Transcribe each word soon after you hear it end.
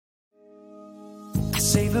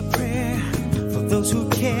save a prayer for those who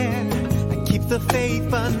care. I keep the faith,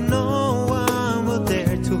 but no one will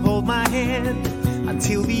dare to hold my hand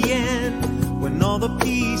until the end. When all the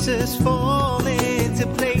pieces fall into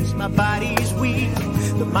place, my body's weak,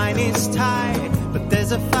 the mind is tired, but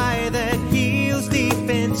there's a fire that heals deep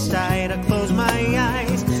inside. I close my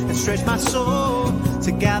eyes and stretch my soul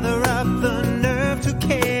to gather up the nerve to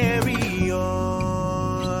carry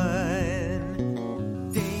on.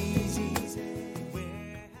 Daisies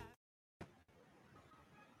everywhere.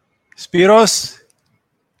 Spiros.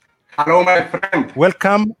 Hello, my friend.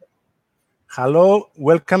 Welcome. Hello,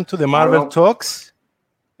 welcome to the Marvel Talks.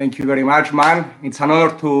 Thank you very much, man. It's an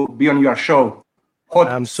honor to be on your show.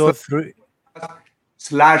 I'm so thrilled. /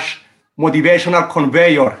 motivational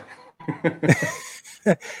conveyor.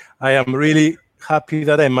 I am really happy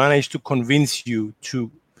that I managed to convince you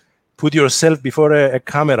to put yourself before a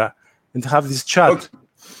camera and have this chat. Look,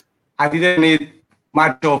 I didn't need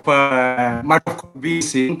much of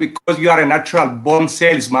convincing because you are a natural born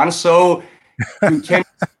salesman, so you can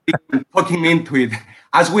talking me into it.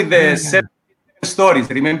 As with the 7 stories,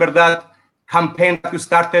 remember that campaign that you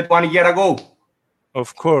started 1 year ago?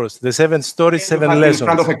 Of course, the 7 stories, 7 lessons. In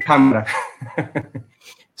front of a camera.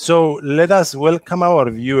 So let us welcome our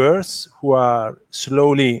viewers who are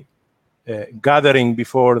slowly gathering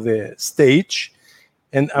before the stage.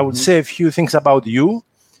 And I would say a few things about you.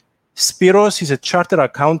 Spiros is a chartered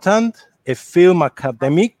accountant, a film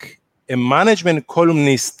academic, a management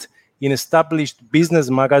columnist in established business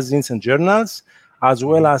magazines and journals, as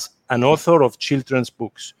well as an author of children's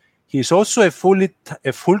books. He is also a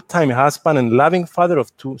full-time husband and loving father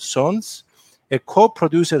of 2 sons, a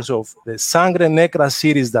co-producer of the Sangre Negra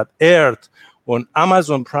series that aired on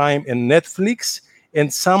Amazon Prime and Netflix,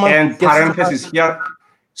 and someone. And parenthesis here.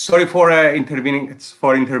 Sorry for intervening.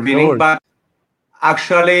 No, but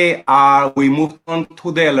actually, we moved on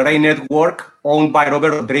to the El Rey network owned by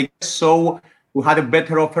Robert Rodriguez. So we had a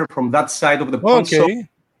better offer from that side of the pond. Okay.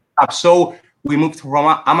 So we moved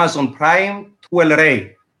from Amazon Prime to El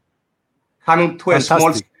Rey, coming to a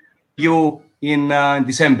small studio in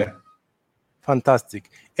December. Fantastic.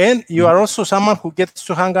 And you are also someone who gets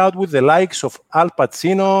to hang out with the likes of Al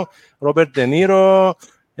Pacino, Robert De Niro,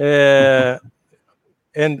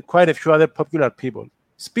 and quite a few other popular people.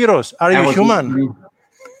 Spiros, are you human?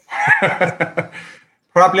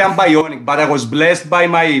 Probably I'm bionic, but I was blessed by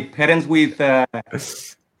my parents with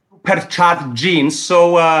supercharged genes.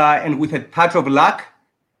 So, and with a touch of luck,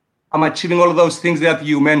 I'm achieving all of those things that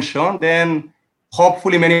you mentioned, and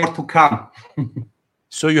hopefully many more to come.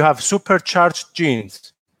 So you have supercharged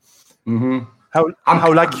genes. Mm-hmm.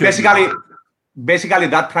 How lucky? Basically,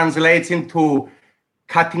 that translates into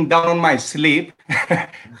cutting down on my sleep,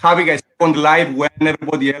 having a second life when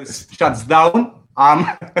everybody else shuts down. I'm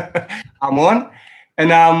on.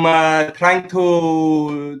 And I'm trying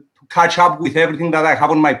to catch up with everything that I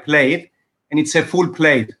have on my plate, and it's a full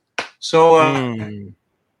plate. So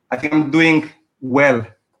I think I'm doing well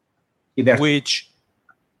either. Which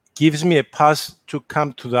gives me a pass to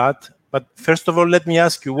come to that. But first of all, let me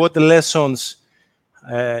ask you, what lessons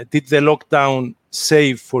did the lockdown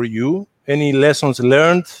save for you? Any lessons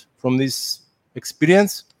learned from this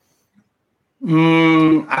experience?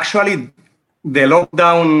 Actually, the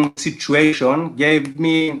lockdown situation gave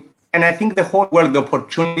me, and I think the whole world, the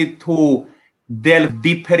opportunity to delve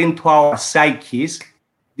deeper into our psyches,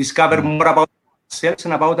 discover more about ourselves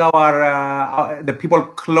and about the people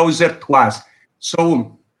closer to us.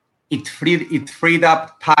 So it freed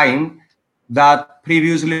up time that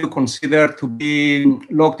previously we considered to be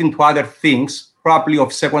locked into other things, probably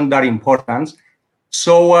of secondary importance.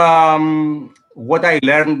 So what I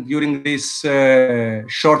learned during this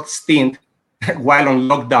short stint while on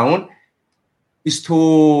lockdown is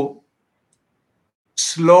to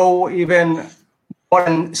slow even more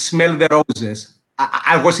and smell the roses.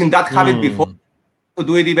 I was in that habit before, to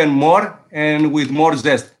do it even more and with more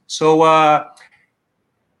zest. So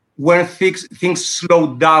when things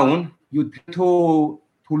slow down, you tend to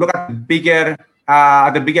look at the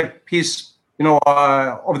bigger piece,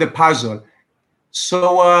 of the puzzle.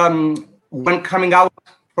 So when coming out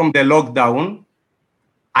from the lockdown,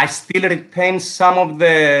 I still retain some of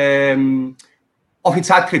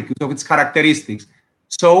its attributes, of its characteristics.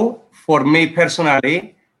 So for me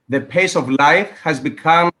personally, the pace of life has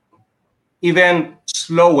become even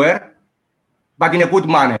slower, but in a good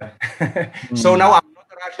manner. So now I'm not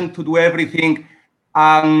rushing to do everything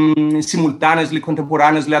simultaneously,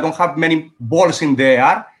 contemporaneously. I don't have many balls in the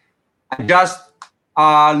air. I just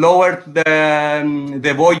lowered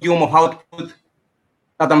the volume of output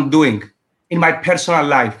that I'm doing in my personal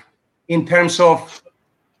life in terms of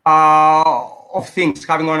things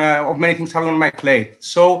of many things having on my plate.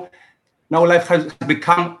 So now life has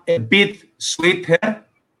become a bit sweeter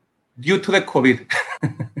due to the COVID,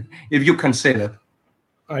 if you can say that.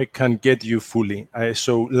 I can get you fully.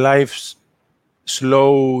 So life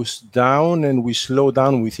slows down, and we slow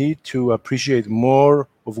down with it to appreciate more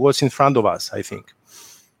of what's in front of us, I think.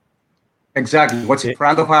 Exactly. What's in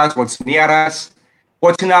front of us, what's near us,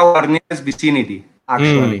 what's in our nearest vicinity,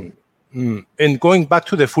 actually. And going back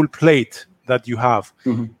to the full plate that you have,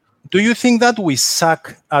 do you think that we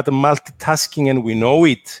suck at multitasking and we know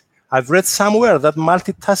it? I've read somewhere that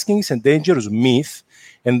multitasking is a dangerous myth,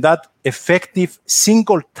 and that effective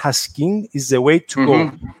single tasking is the way to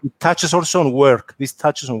go. It touches also on work. This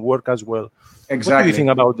touches on work as well. Exactly. What do you think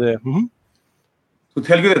about the... To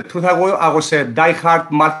tell you the truth, I was a die-hard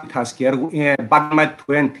multitasker back in my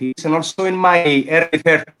 20s, and also in my early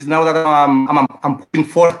 30s. Now that I'm pushing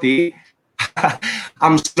 40,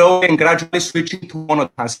 I'm slowly and gradually switching to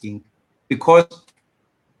monotasking, because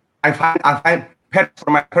I find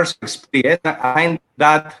from my personal experience, I find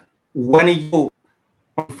that when you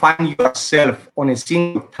find yourself on a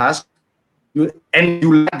single task, you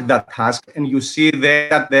like that task, and you see the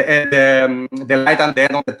light at the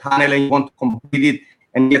end of the tunnel, and you want to complete it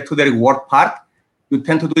and get to the reward part, you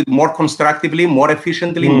tend to do it more constructively, more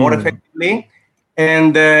efficiently, more effectively,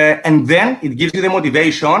 and then it gives you the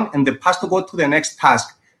motivation and the path to go to the next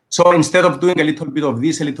task. So instead of doing a little bit of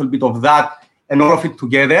this, a little bit of that, and all of it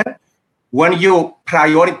together, when you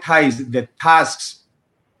prioritize the tasks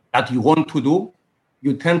that you want to do,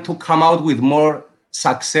 you tend to come out with more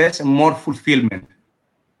success and more fulfillment.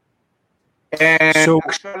 And so,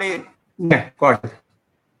 actually, go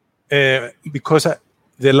ahead. Because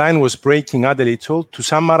the line was breaking out a little, to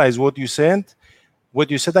summarize what you said,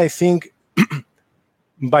 I think,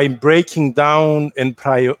 by breaking down and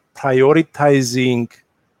prioritizing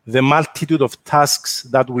the multitude of tasks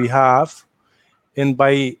that we have, and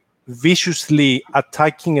by viciously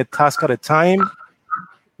attacking a task at a time,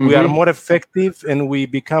 we are more effective and we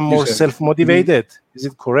become more self-motivated. Is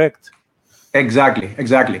it correct?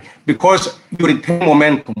 Exactly. Because you retain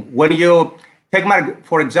momentum. When you take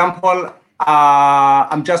for example,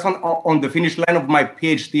 I'm just on the finish line of my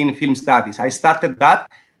PhD in film studies. I started that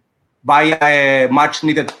by a much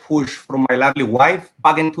needed push from my lovely wife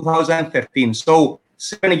back in 2013. So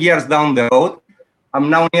 7 years down the road, I'm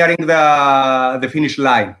now nearing the finish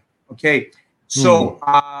line. Okay. So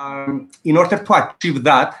in order to achieve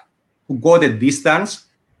that, to go the distance,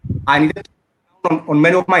 I needed to on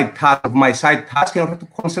many of my side tasks in order to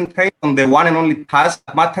concentrate on the one and only task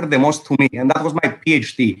that mattered the most to me, and that was my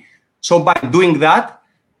PhD. So by doing that,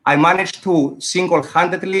 I managed to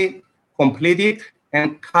single-handedly complete it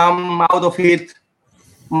and come out of it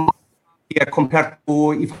compared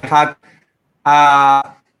to if I had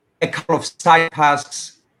a couple of side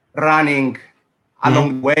tasks running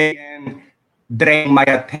along the way and drain my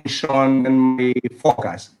attention and my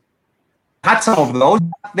focus. I had some of those,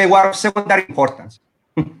 they were of secondary importance.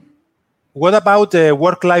 What about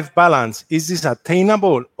work-life balance? Is this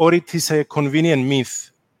attainable, or it is a convenient myth?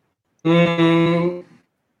 Philip,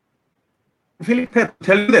 to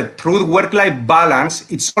tell you the truth, work-life balance,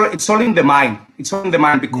 it's all in the mind. It's all in the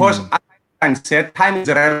mind because, as I said, time is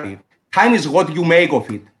relative. Time is what you make of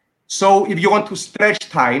it. So if you want to stretch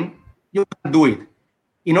time, you can do it.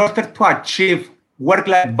 In order to achieve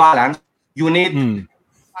work-life balance, you need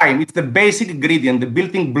time. It's the basic ingredient, the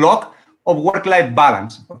building block of work-life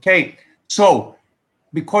balance. Okay, so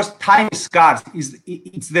because time is scarce,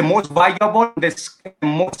 it's the most valuable, the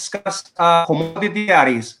most scarce commodity there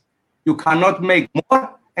is. You cannot make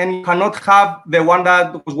more, and you cannot have the one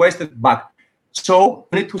that was wasted back. So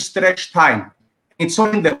you need to stretch time. It's all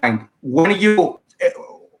in the mind. What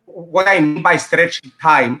I mean by stretching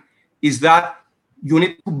time is that you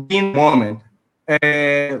need to be in the moment.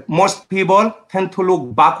 Most people tend to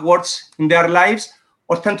look backwards in their lives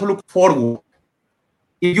or tend to look forward.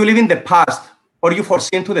 If you live in the past or you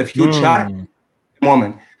foresee into the future, the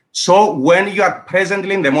moment. So when you are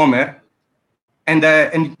presently in the moment, and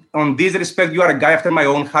on this respect, you are a guy after my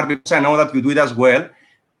own heart because I know that you do it as well,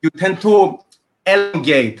 you tend to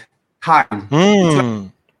elongate time. It's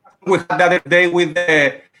like we had the other day with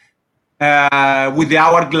the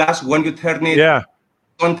hourglass, when you turn it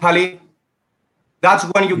horizontally, that's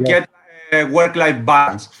when you get work-life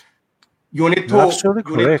balance. You need to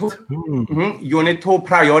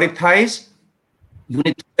prioritize. You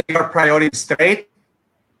need to take your priorities straight.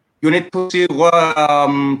 You need to see to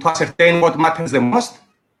ascertain what matters the most.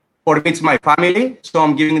 For me, it's my family, so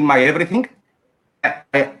I'm giving it my everything.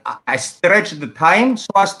 I stretch the time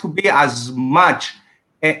so as to be as much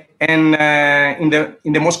and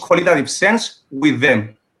in the most qualitative sense with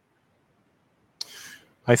them.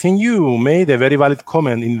 I think you made a very valid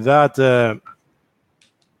comment in that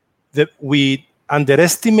that we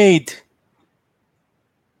underestimate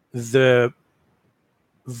the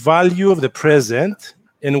value of the present,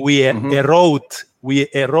 and we erode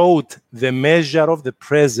the measure of the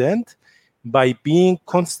present by being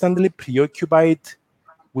constantly preoccupied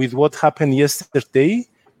with what happened yesterday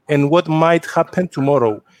and what might happen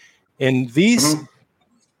tomorrow. And this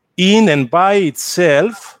in and by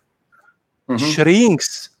itself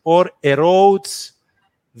shrinks or erodes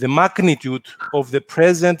the magnitude of the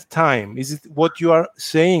present time. Is it what you are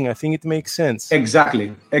saying? I think it makes sense.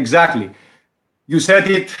 Exactly. You said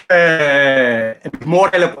it a bit more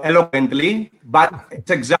eloquently, but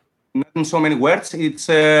it's exactly not in so many words. It's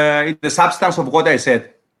the substance of what I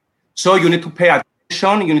said. So you need to pay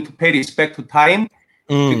attention, you need to pay respect to time,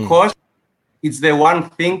 because it's the one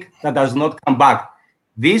thing that does not come back.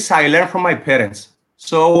 This I learned from my parents.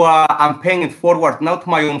 So I'm paying it forward now to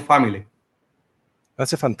my own family.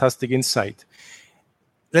 That's a fantastic insight.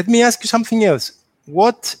 Let me ask you something else.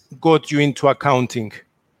 What got you into accounting?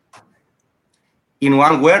 In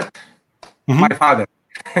one word, my father.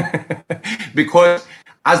 Because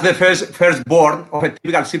as the firstborn of a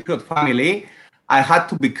typical Cypriot family, I had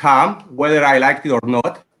to become, whether I liked it or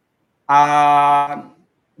not,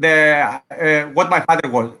 what my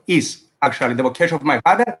father is actually the vocation of my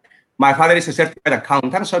father. My father is a certified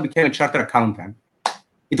accountant, so I became a chartered accountant.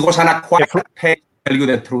 It was an acquired taste, to tell you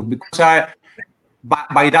the truth, because at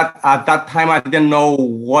that time I didn't know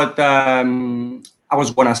what I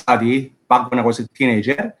was going to study back when I was a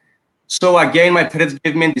teenager. So again, my parents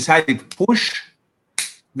gave me a decided push.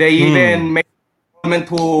 They even made an appointment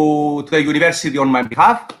to the university on my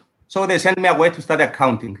behalf. So they sent me away to study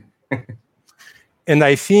accounting. And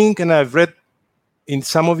I think, and I've read in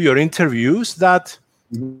some of your interviews that,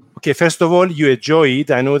 okay, first of all, you enjoy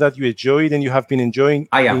it. I know that you enjoy it and you have been enjoying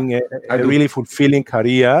a really fulfilling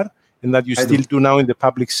career, and that you still do now in the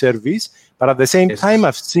public service. But at the same time,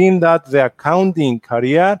 I've seen that the accounting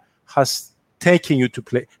career has taken you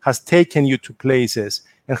to places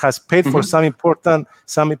and has paid for some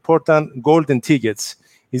important golden tickets.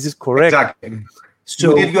 Is this correct? Exactly.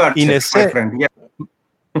 So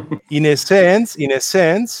in a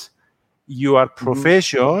sense, your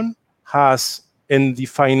profession has, and the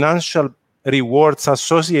financial rewards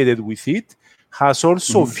associated with it, has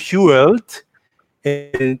also fueled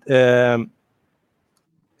and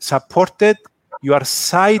supported your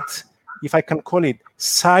side, if I can call it,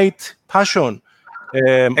 side passion,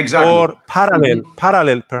 or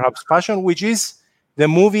parallel perhaps passion, which is the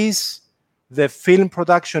movies, the film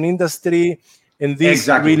production industry, and this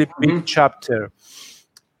really big chapter.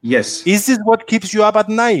 Yes. Is this what keeps you up at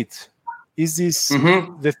night? Is this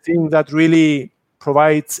the thing that really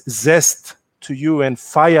provides zest to you and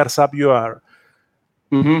fires up your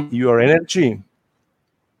energy?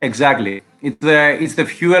 Exactly. It's the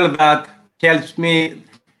fuel that helps me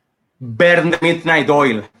burn the midnight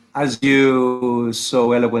oil, as you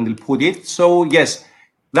so eloquently put it. So yes,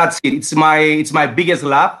 that's it. It's my biggest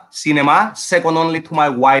love, cinema, second only to my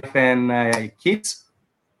wife and kids.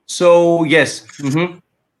 So yes.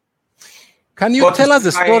 Can you tell us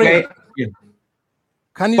the story?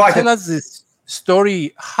 Can you tell us this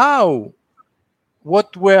story?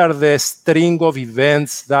 What were the string of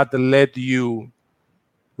events that led you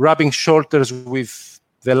rubbing shoulders with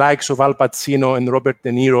the likes of Al Pacino and Robert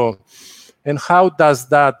De Niro? And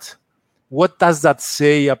what does that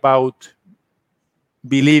say about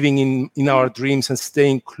believing in our dreams and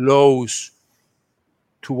staying close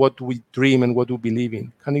to what we dream and what we believe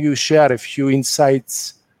in? Can you share a few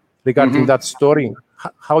insights regarding that story?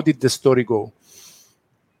 How did the story go?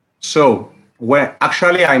 So,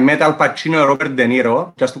 actually I met Al Pacino and Robert De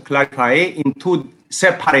Niro, just to clarify, in two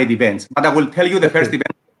separate events. But I will tell you the first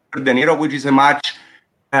event, Robert De Niro, which is a much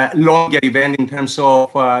longer event in terms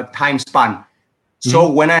of time span. So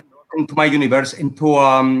when I went into my University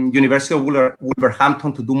of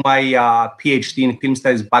Wolverhampton to do my PhD in film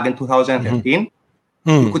studies back in 2013,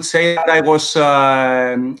 you could say that I was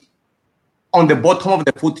on the bottom of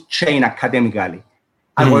the food chain academically.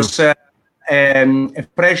 I was a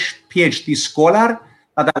fresh PhD scholar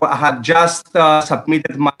that I had just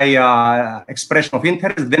submitted my expression of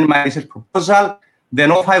interest, then my research proposal,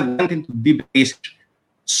 then off I went into deep research.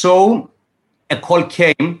 So a call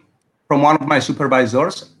came from one of my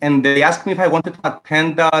supervisors, and they asked me if I wanted to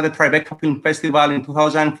attend the Tribeca Film Festival in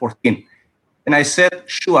 2014. And I said,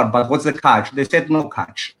 sure, but what's the catch? They said, no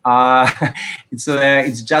catch. It's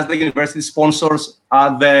just the university sponsors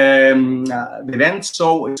the event,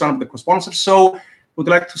 so it's one of the co-sponsors. So would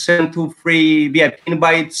like to send 2 free VIP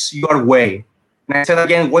invites your way. And I said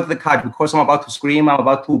again, what's the catch? Because I'm about to scream, I'm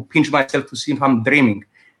about to pinch myself to see if I'm dreaming.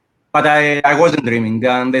 But I wasn't dreaming.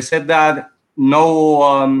 And they said that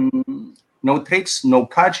no tricks, no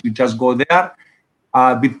catch. You just go there,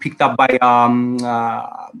 be picked up by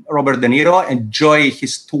Robert De Niro, enjoy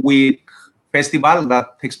his 2-week festival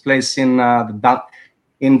that takes place in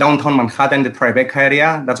downtown Manhattan, the Tribeca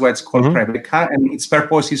area. That's why it's called Tribeca. And its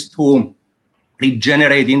purpose is to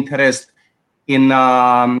regenerate interest in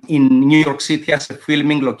New York City as a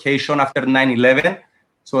filming location after 9/11.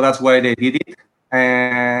 So that's why they did it.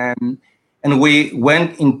 And we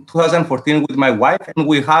went in 2014 with my wife, and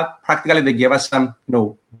we had practically, they gave us some,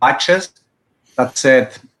 badges that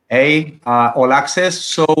said, hey, all access.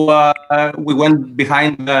 So we went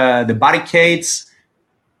behind the barricades,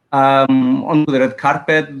 onto the red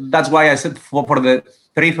carpet. That's why I said for the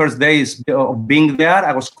 3 first days of being there,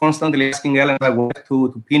 I was constantly asking Ellen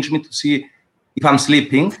to pinch me to see if I'm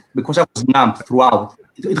sleeping, because I was numb throughout.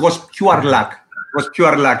 It was pure luck.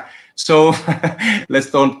 So let's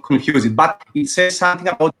don't confuse it. But it says something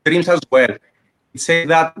about dreams as well. It says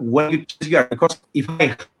that when you choose because if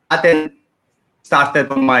I hadn't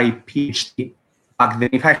started on my PhD back then,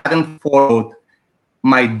 if I hadn't followed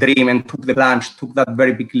my dream and took the plunge, took that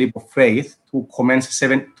very big leap of faith to commence to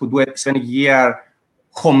do a 7-year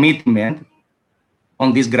commitment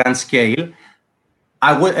on this grand scale,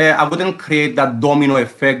 I wouldn't create that domino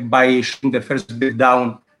effect by shooting the first bit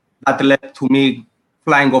down that led to me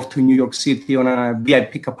flying off to New York City on a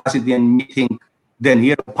VIP capacity and meeting De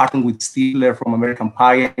Niro, parting with Stiller from American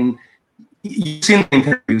Pie, and you've seen the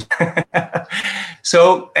interviews.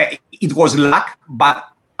 So it was luck, but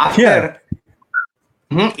after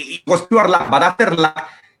it was pure luck. But after luck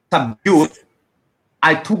subdued,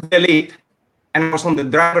 I took the lead and I was on the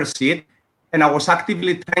driver's seat, and I was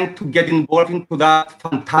actively trying to get involved into that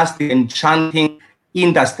fantastic, enchanting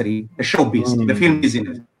industry, the showbiz, the film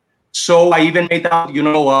business. So I even made out,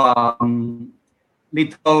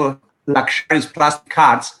 little luxurious plastic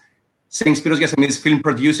cards saying Spiros Giassamidis film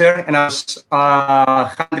producer, and I was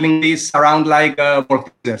handling this around like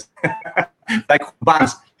Maltesers, like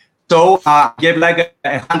bands. So I gave like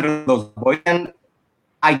 100 of those boys, and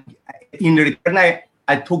in return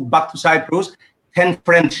I took back to Cyprus 10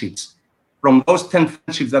 friendships. From those 10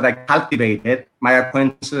 friendships that I cultivated, my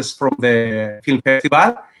acquaintances from the film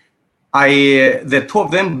festival, the 2 of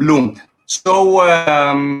them bloomed. So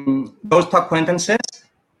those 2 acquaintances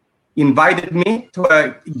invited me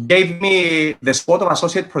gave me the spot of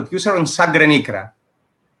associate producer on Sagre Nikra.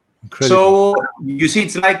 So you see,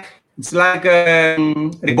 it's like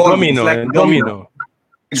domino.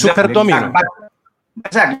 Exactly, Super domino.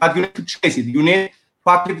 Exactly, but you need to chase it. You need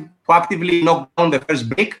to actively knock down the first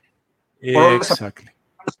brick. Exactly.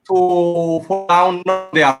 To fall down on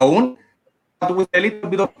their own, but with a little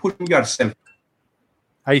bit of pushing yourself.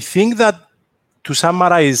 I think that to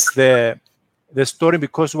summarize the story,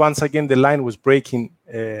 because once again the line was breaking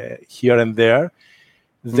here and there,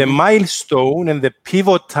 the milestone and the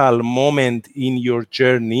pivotal moment in your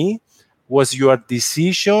journey was your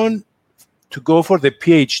decision to go for the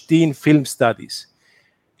PhD in film studies.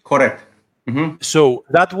 Correct. So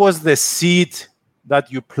that was the seed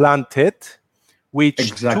that you planted,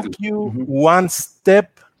 which took you one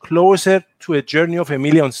step closer to a journey of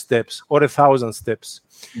 1,000,000 steps or 1,000 steps.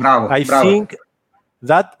 Bravo. I think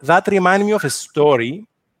that reminds me of a story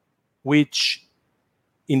which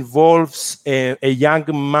involves a young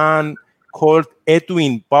man called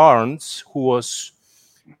Edwin Barnes, who was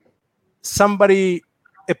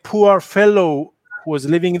a poor fellow who was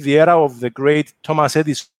living in the era of the great Thomas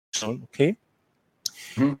Edison, okay?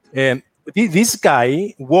 This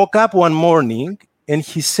guy woke up one morning and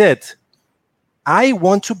he said, I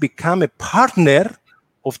want to become a partner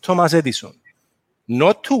of Thomas Edison,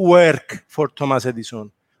 not to work for Thomas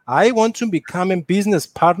Edison. I want to become a business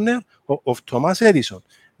partner of Thomas Edison.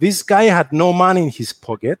 This guy had no money in his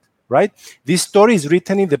pocket, right? This story is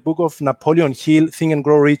written in the book of Napoleon Hill, Think and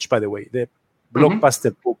Grow Rich, by the way, the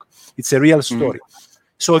blockbuster book. It's a real story.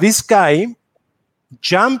 So this guy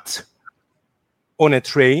jumped on a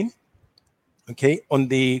train, okay, on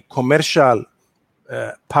the commercial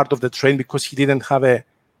part of the train, because he didn't have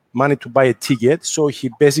money to buy a ticket. So he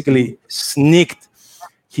basically sneaked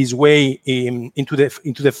his way into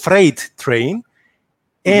the freight train,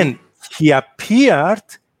 and he appeared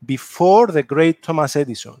before the great Thomas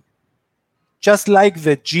Edison, just like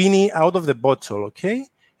the genie out of the bottle, okay?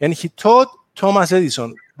 And he told Thomas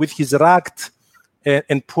Edison, with his ragged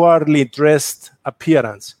and poorly dressed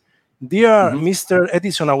appearance, Dear Mr.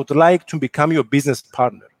 Edison, I would like to become your business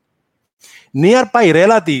partner. Nearby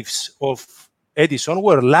relatives of Edison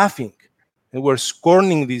were laughing and were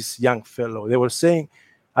scorning this young fellow. They were saying,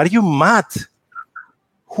 "Are you mad?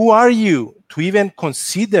 Who are you to even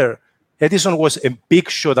consider?" Edison was a big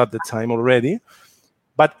shot at the time already,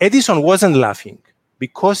 but Edison wasn't laughing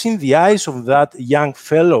because in the eyes of that young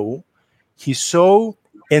fellow, he saw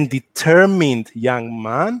a determined young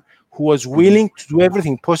man who was willing to do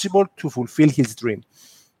everything possible to fulfill his dream.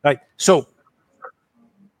 Right? So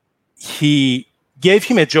he gave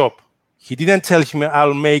him a job. He didn't tell him,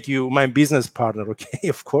 "I'll make you my business partner," okay,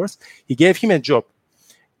 of course. He gave him a job.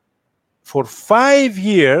 For 5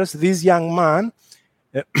 years, this young man,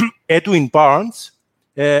 Edwin Barnes,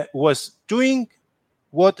 was doing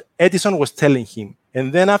what Edison was telling him.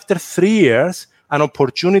 And then after 3 years, an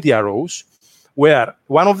opportunity arose where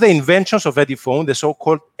one of the inventions of Ediphone, the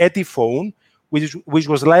so-called Ediphone, which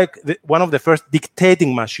was like one of the first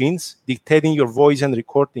dictating machines, dictating your voice and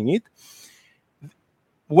recording it.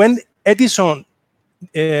 When Edison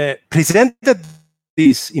presented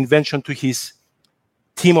this invention to his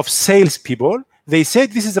team of salespeople, they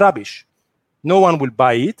said, "This is rubbish. No one will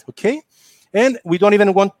buy it, okay? And we don't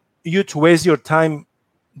even want you to waste your time,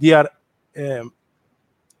 dear."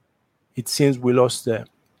 It seems we lost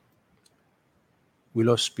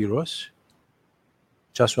Spiros.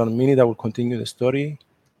 Just 1 minute, I will continue the story.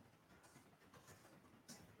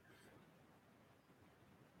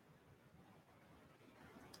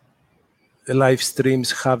 The live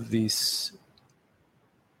streams have these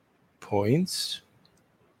points.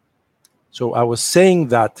 So I was saying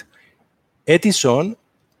that Edison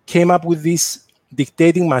came up with this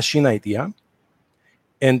dictating machine idea,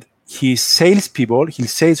 and his salespeople,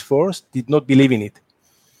 his sales force, did not believe in it.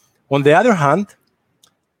 On the other hand,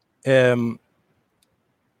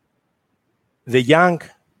 the young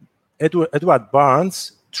Edward Barnes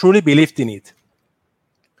truly believed in it.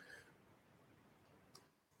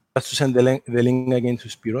 Just to send the link again to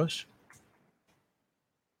Spiros.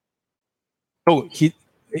 So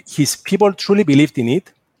his people truly believed in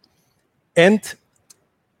it, and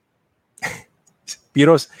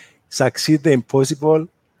Spiros succeeded the impossible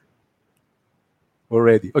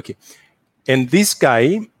already. Okay, and this guy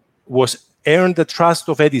earned the trust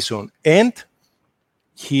of Edison, and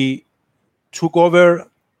he took over.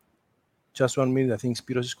 Just 1 minute, I think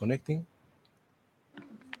Spiros is connecting.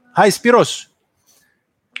 Hi, Spiros.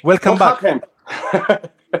 Welcome back.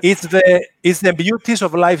 It's the beauties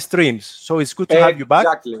of live streams. So it's good to have you back.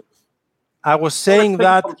 Exactly. I was saying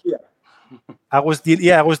that I was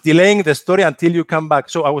delaying the story until you come back.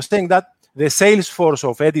 So I was saying that the sales force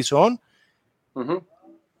of Edison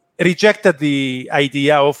rejected the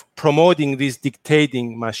idea of promoting this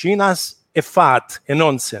dictating machine as a fad, a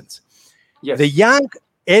nonsense. Yes. The young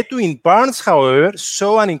Edwin Barnes, however,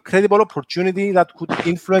 saw an incredible opportunity that could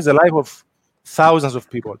influence the life of thousands of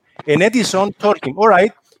people. And Edison told him, "All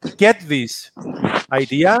right, get this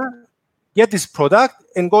idea, get this product,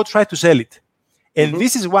 and go try to sell it." And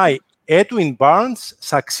this is why Edwin Barnes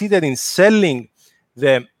succeeded in selling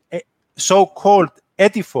the so-called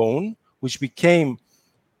Ediphone, which became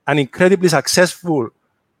an incredibly successful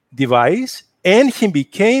device. And he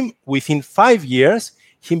became, within 5 years,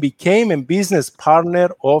 he became a business partner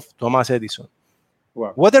of Thomas Edison.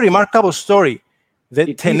 Wow. What a remarkable story.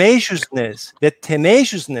 The tenaciousness,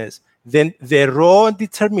 the raw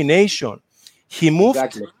determination. He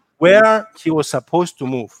moved where he was supposed to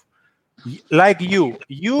move. Like you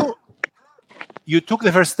took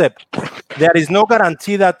the first step. There is no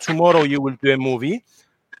guarantee that tomorrow you will do a movie,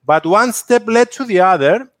 but one step led to the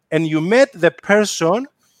other, and you met the person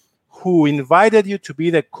who invited you to be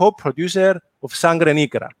the co-producer of Sangre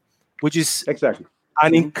Negra, which is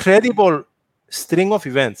an incredible string of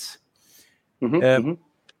events.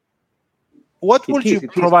 What would you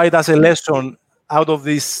provide as a lesson out of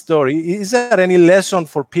this story? Is there any lesson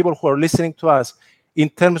for people who are listening to us in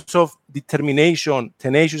terms of determination,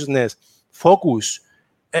 tenaciousness, focus,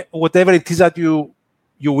 whatever it is that you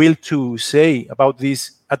will to say about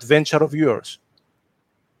this adventure of yours?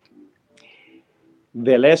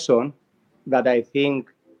 The lesson that I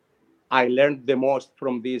think I learned the most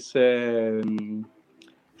from these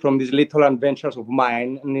little adventures of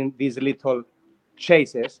mine and in these little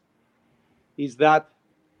chases is that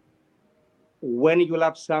when you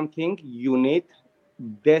love something, you need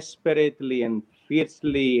desperately and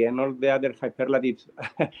fiercely and all the other hyperlative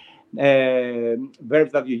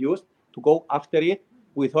verbs that you use to go after it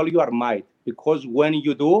with all your might. Because when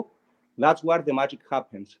you do, that's where the magic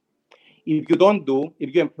happens. If you don't do,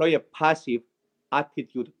 if you employ a passive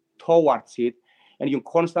attitude towards it, and you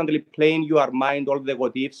constantly play in your mind all the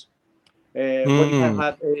what ifs,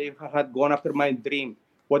 what if I had gone after my dream?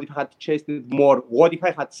 What if I had chased it more? What if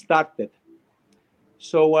I had started?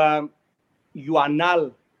 So you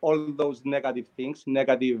annul all those negative things,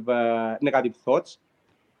 negative thoughts,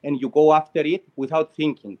 and you go after it without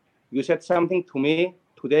thinking. You said something to me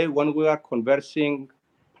today when we were conversing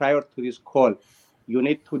prior to this call. You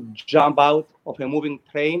need to jump out of a moving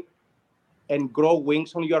train and grow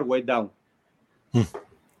wings on your way down.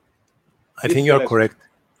 I think you're correct.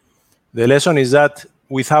 The lesson is that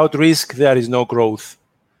without risk, there is no growth.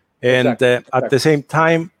 And at the same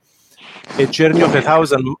time, a journey of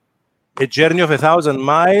 1,000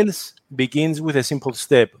 miles begins with a simple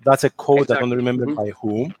step. That's a quote. I don't remember by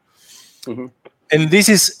whom. And this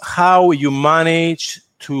is how you manage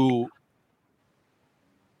to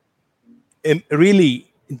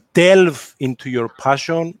really delve into your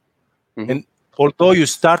passion. And although you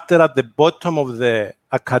started at the bottom of the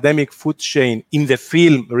academic food chain in the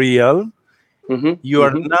film realm, you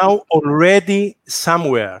are now already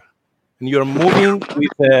somewhere, and you're moving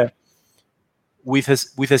with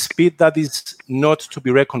a speed that is not to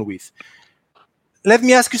be reckoned with. Let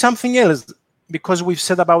me ask you something else, because we've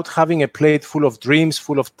said about having a plate full of dreams,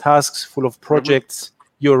 full of tasks, full of projects.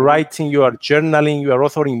 You're writing, you are journaling, you are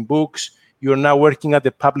authoring books. You're now working at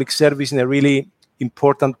the public service in a really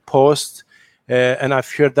important post, and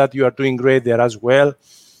I've heard that you are doing great there as well.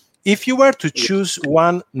 If you were to choose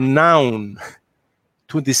one noun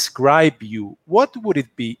to describe you, what would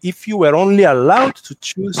it be if you were only allowed to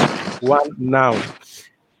choose one noun?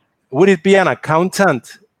 Would it be an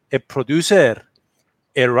accountant, a producer,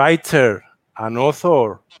 a writer, an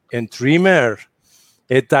author, a dreamer,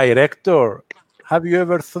 a director? Have you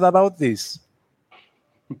ever thought about this?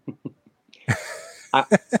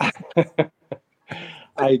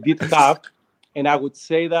 I did have, and I would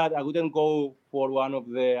say that I wouldn't go for one of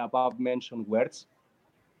the above mentioned words.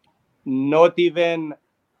 Not even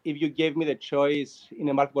if you gave me the choice in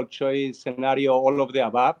a multiple choice scenario, all of the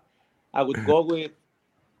above, I would go with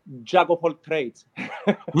jack of all trades.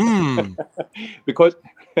 because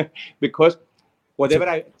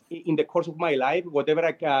whatever in the course of my life, whatever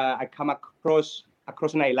I come across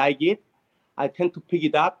and I like it, I tend to pick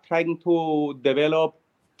it up, trying to develop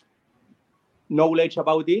knowledge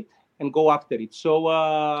about it and go after it. So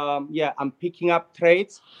I'm picking up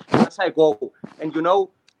trades as I go. And you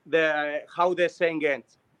know how the saying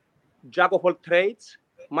ends: jack of all trades,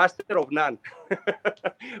 master of none.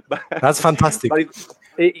 That's fantastic. But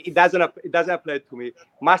it doesn't apply to me.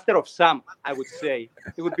 Master of some, I would say.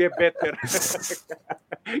 It would be a better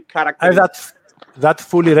character. That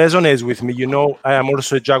fully resonates with me. You know, I am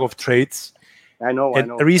also a jack of trades. I know.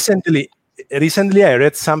 Recently, I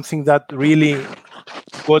read something that really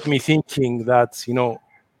got me thinking that, you know,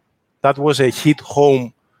 that was a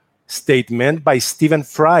hit-home statement by Stephen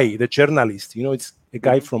Fry, the journalist. You know, it's a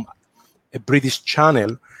guy from a British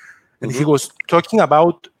channel. And he was talking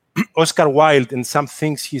about Oscar Wilde and some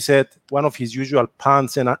things he said, one of his usual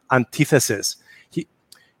puns and antitheses.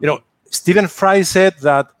 Stephen Fry said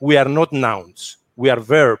that we are not nouns, we are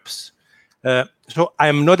verbs. So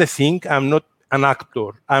I'm not a thing, I'm not an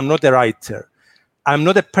actor, I'm not a writer. I'm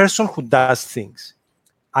not a person who does things.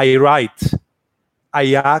 I write,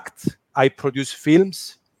 I act, I produce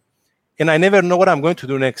films, and I never know what I'm going to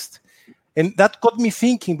do next. And that got me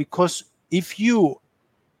thinking, because if you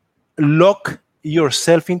lock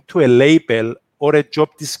yourself into a label or a job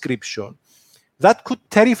description, that could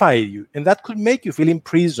terrify you and that could make you feel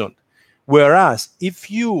imprisoned. Whereas if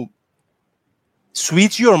you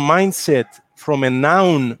switch your mindset from a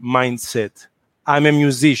noun mindset, I'm a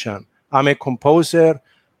musician, I'm a composer,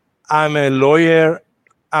 I'm a lawyer,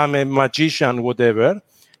 I'm a magician, whatever,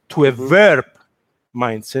 to a verb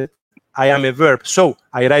mindset, I am a verb. So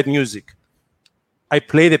I write music, I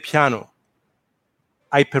play the piano,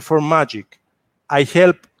 I perform magic, I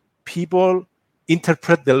help people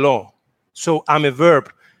interpret the law. So I'm a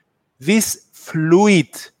verb. This fluid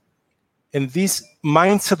and this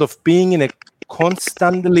mindset of being in a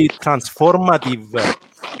constantly transformative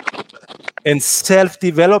and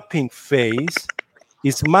self-developing phase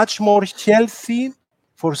is much more healthy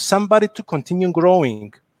for somebody to continue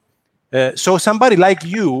growing. So somebody like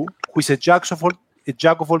you, who is a jack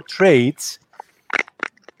of all trades,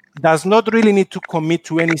 does not really need to commit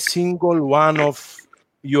to any single one of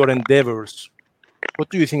your endeavors. What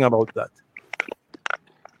do you think about that?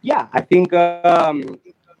 Yeah, I think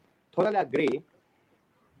totally agree.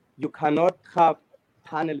 You cannot have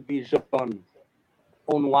tunnel vision on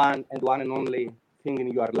one and only thing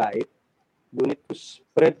in your life. You need to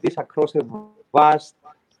spread this across a vast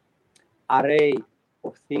array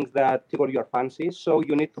of things that tickle your fancies. So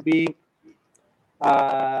you need to be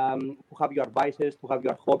to have your vices, to have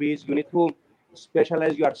your hobbies. You need to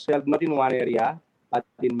specialize yourself not in one area, but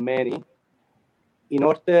in many. in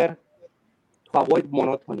order to avoid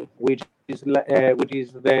monotony, which is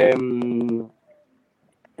the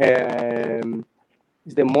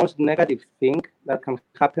most negative thing that can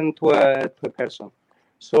happen to a person.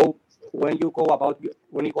 So when you go about your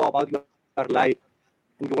life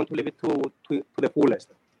and you want to live it to the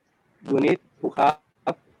fullest, you need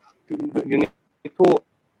to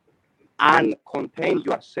uncontain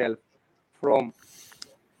yourself from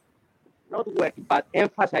not working, but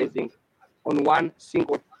emphasizing on one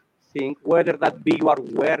single thing, whether that be your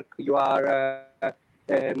work, your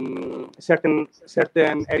certain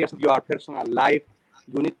areas of your personal life.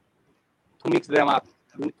 You need to mix them up.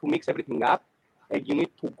 You need to mix everything up, and you need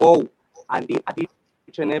to go at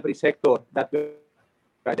each and every sector that you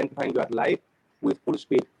identify in your life with full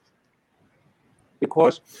speed.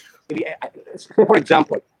 Because, for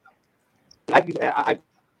example, I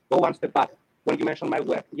go one step back. When you mention my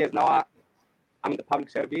work, yes, now I'm in the public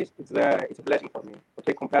service. It's a blessing for me.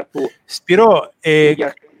 Okay, compared to Spiro,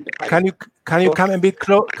 can you come a bit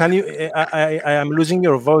close? Can you? I am losing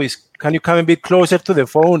your voice. Can you come a bit closer to the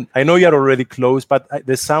phone? I know you're already close, but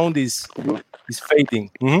the sound is fading.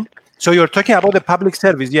 Mm-hmm. So you're talking about the public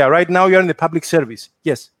service. Yeah, right now you're in the public service.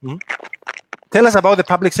 Yes. Mm-hmm. Tell us about the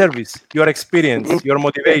public service, your experience, your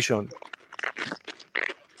motivation.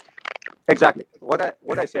 Exactly. What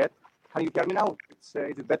I said. Can you hear me now? Is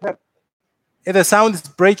it better? The sound is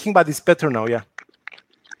breaking, but it's better now. Yeah.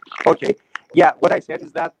 Okay. Yeah. What I said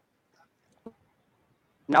is that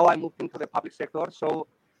now I moved into the public sector, so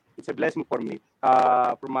it's a blessing for me,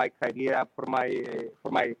 for my career, for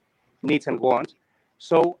my needs and wants.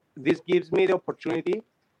 So this gives me the opportunity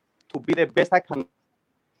to be the best I can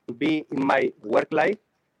be in my work life,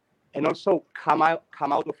 and also come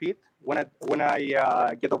out of it when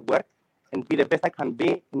I get off work, and be the best I can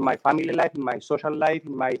be in my family life, in my social life,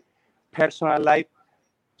 in my personal life.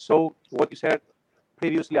 So what you said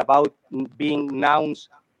previously about being nouns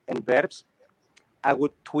and verbs, I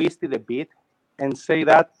would twist it a bit and say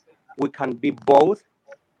that we can be both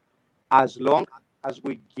as long as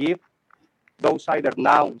we give those either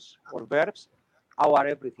nouns or verbs our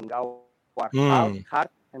everything, our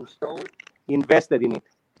heart and soul invested in it.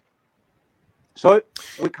 So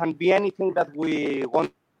we can be anything that we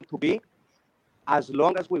want to be as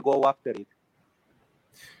long as we go after it.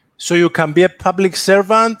 So you can be a public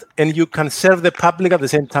servant and you can serve the public at the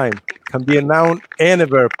same time. It can be a noun and a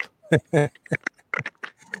verb.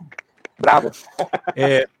 Bravo.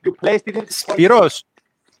 You placed it in Spiros.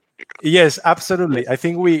 Yes, absolutely. I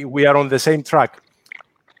think we are on the same track.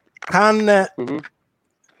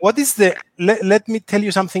 What is let me tell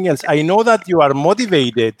you something else. I know that you are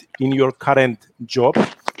motivated in your current job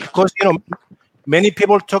because, many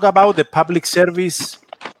people talk about the public service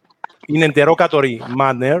in a derogatory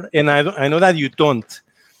manner, and I know that you don't.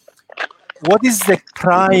 What is the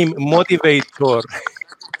prime motivator?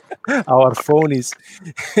 Our phone is.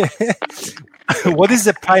 What is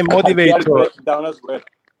the prime motivator? Down as well.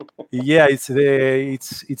 Yeah, it's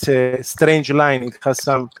a strange line. It has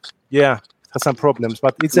some problems,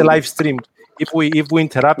 but it's a live stream. If we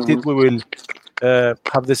interrupt it, we will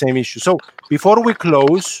have the same issue. So before we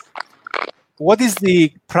close, what is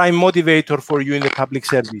the prime motivator for you in the public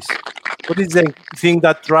service? What is the thing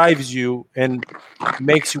that drives you and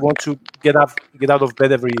makes you want to get out of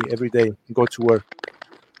bed every day and go to work?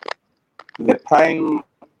 The prime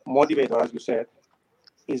motivator, as you said,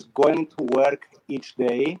 is going to work each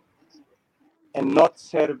day and not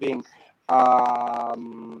serving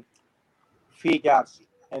figures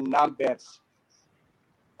and numbers,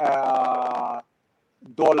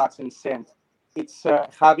 dollars and cents. It's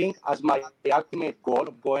having as my ultimate goal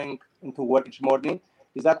of going into work each morning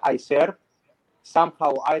is that I serve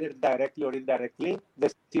somehow, either directly or indirectly,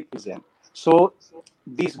 the citizen. So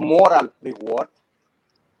this moral reward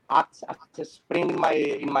acts as a spring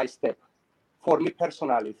in my step. For me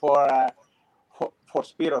personally, for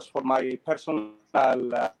Spiros, for my personal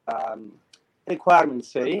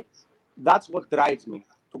requirements, say, that's what drives me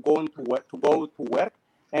to go to work.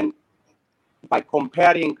 And by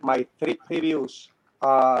comparing my 3 previous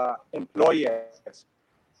employers,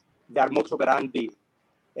 their modus operandi,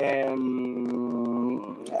 the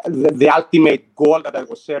ultimate goal that I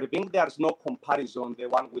was serving, there's no comparison, the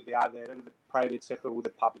one with the other, and the private sector with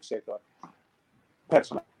the public sector,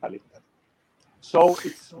 personally. So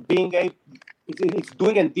it's doing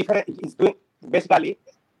basically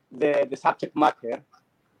the subject matter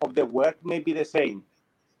of the work may be the same.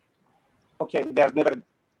 Okay, there's never a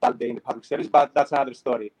dull day in the public service, but that's another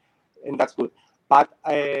story, and that's good. But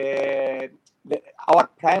our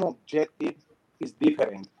prime objective is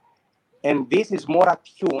different, and this is more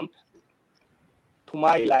attuned to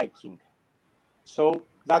my liking. So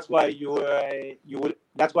that's why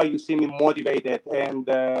that's why you see me motivated and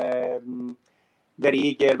very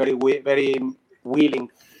eager, very willing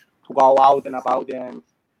to go out and about and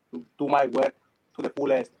do my work to the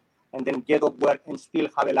fullest, and then get off work and still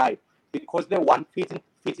have a life, because the one fits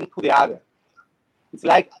into the other. It's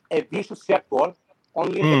like a vicious circle,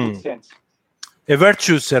 only in the good sense. A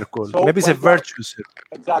virtue circle. So maybe it's a virtue circle.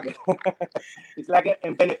 Exactly. It's like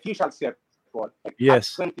a beneficial circle. A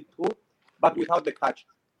Yes. 22, but without the catch.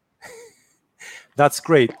 That's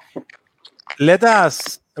great. Let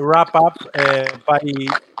us wrap up by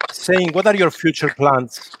saying, what are your future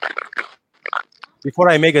plans? Before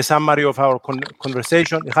I make a summary of our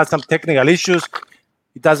conversation, it has some technical issues.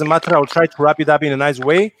 It doesn't matter. I'll try to wrap it up in a nice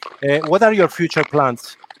way. What are your future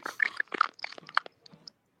plans?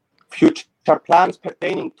 Future plans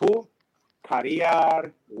pertaining to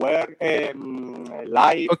career, work,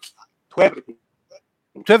 life, to everything.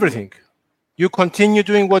 To everything. You continue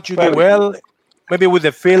doing what you do well, maybe with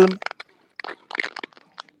the film.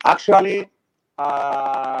 Actually,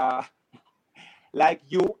 like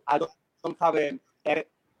you, I don't have a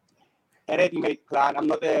ready-made plan. I'm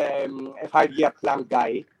not a 5-year plan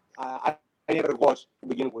guy. I never was to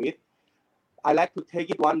begin with. I like to take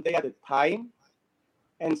it one day at a time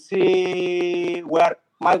and see where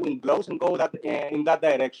my wind blows and go in that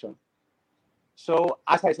direction. So,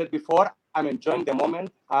 as I said before, I'm enjoying the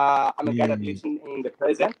moment. I'm a guy that lives in the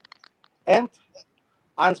present. And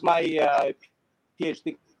once my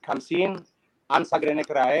PhD comes in, once and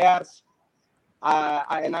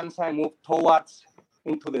once I move towards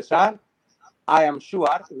into the sun, I am sure,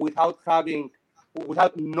 without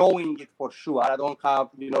knowing it for sure, I don't have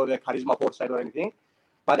the charisma foresight or anything,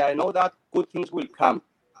 but I know that good things will come.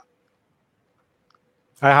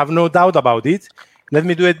 I have no doubt about it. Let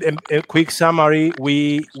me do a quick summary.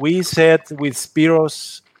 We said with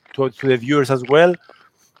Spiros to the viewers as well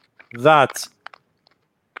that,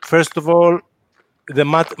 first of all, the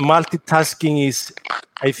multitasking is,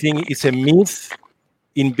 I think, it's a myth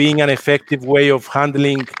in being an effective way of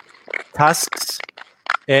handling tasks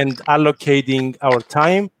and allocating our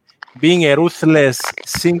time. Being a ruthless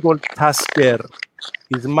single tasker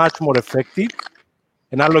is much more effective,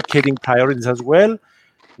 and allocating priorities as well.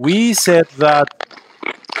 We said that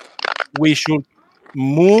we should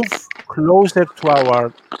move closer to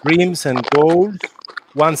our dreams and goals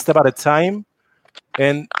one step at a time,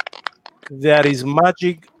 and there is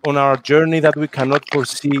magic on our journey that we cannot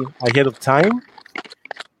foresee ahead of time.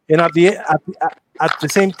 And at the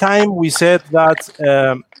same time, we said that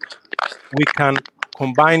we can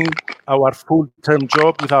combine our full-term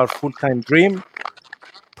job with our full-time dream,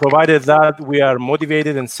 provided that we are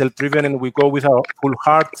motivated and self-driven and we go with our full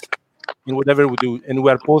heart in whatever we do. And we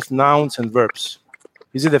are both nouns and verbs.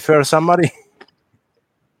 Is it a fair summary?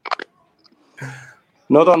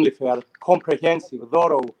 Not only fair, comprehensive,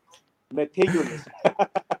 thorough, meticulous.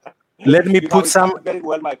 Let me put some... Very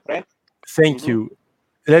well, my friend. Thank you.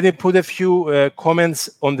 Let me put a few comments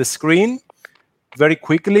on the screen very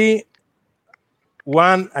quickly.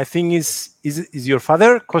 One, I think, is your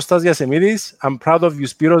father, Kostas Yasemidis. I'm proud of you,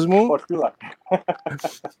 Spiros Mou. For sure.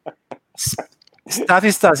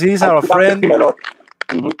 Stathis Stasis, our friend.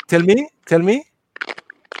 Tell me.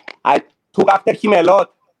 I took after him a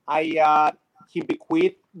lot. He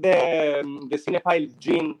bequeathed the cinephile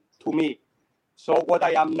gene to me. So what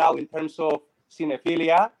I am now in terms of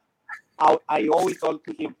cinephilia, I owe it all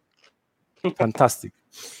to him. Fantastic.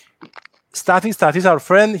 Stathis, our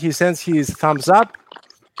friend, he sends his thumbs up.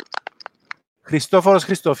 Christoforos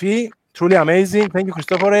Christofi, truly amazing. Thank you,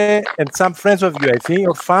 Christofore. And some friends of you, I think,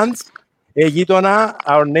 or fans. Egitona,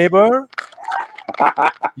 our neighbor.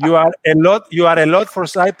 You are a lot for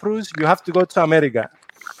Cyprus. You have to go to America.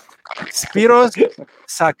 Spiros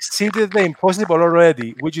succeeded the impossible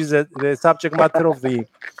already, which is the subject matter of the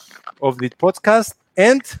podcast.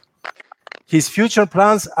 And his future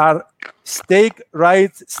plans are steak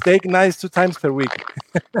nice 2 times per week.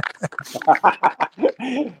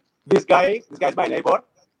 This guy's my neighbor.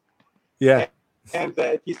 Yeah. And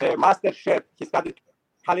he's a master chef. He studied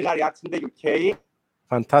culinary arts in the UK.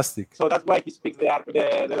 Fantastic. So that's why he speaks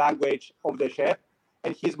the language of the chef.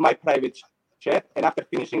 And he's my private chef. And after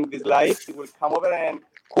finishing this life, he will come over and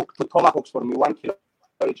cook 2 tomahawks for me, 1 kilo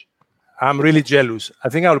each. I'm really jealous. I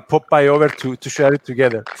think I'll pop by over to share it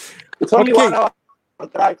together. It's only 1 hour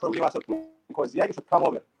drive from Limassol to Nicosia. You should come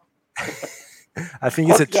over. I think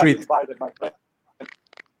it's a treat.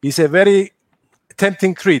 It's a very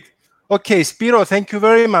tempting treat. Okay, Spiro, thank you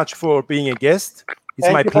very much for being a guest. It's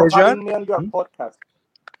my pleasure. Thank you for having me on your podcast.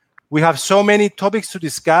 We have so many topics to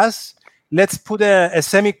discuss. Let's put a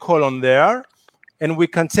semicolon there and we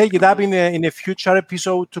can take it up in a future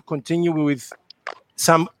episode to continue with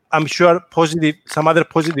some, I'm sure, some other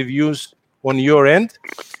positive views on your end.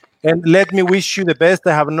 And let me wish you the best.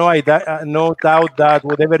 I have no doubt that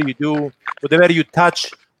whatever you do, whatever you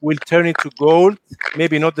touch, will turn into gold.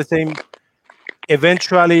 Maybe not the same.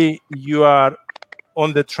 Eventually, you are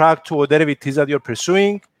on the track to whatever it is that you're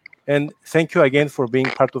pursuing. And thank you again for being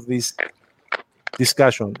part of this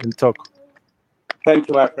discussion and talk. Thank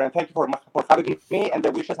you, my friend. Thank you for having me. And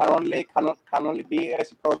the wishes are can only be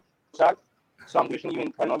reciprocal. So I'm wishing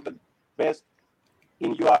you all the best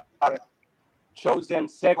in your chosen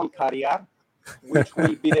second career, which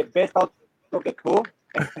will be the best out of the two.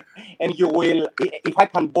 And you will, if I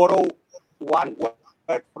can borrow one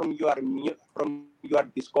word from your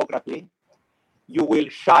discography, you will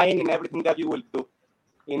shine in everything that you will do.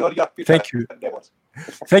 In all your future endeavors.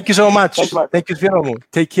 Thank you so much. Thank you, Spyros.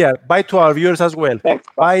 Take care. Bye to our viewers as well. Thanks.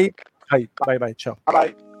 Bye. Bye. Ciao.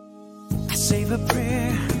 Bye. I save a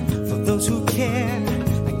prayer for those who care.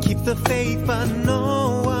 I keep the faith, but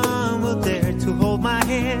no one will dare to hold my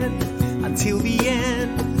hand until the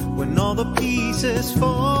end. When all the pieces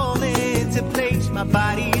fall into place, my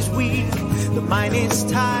body's weak, the mind is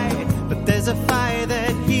tired, but there's a fire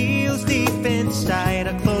that heals deep inside.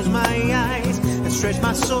 I close my eyes and stretch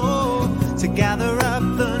my soul to gather up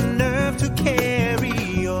the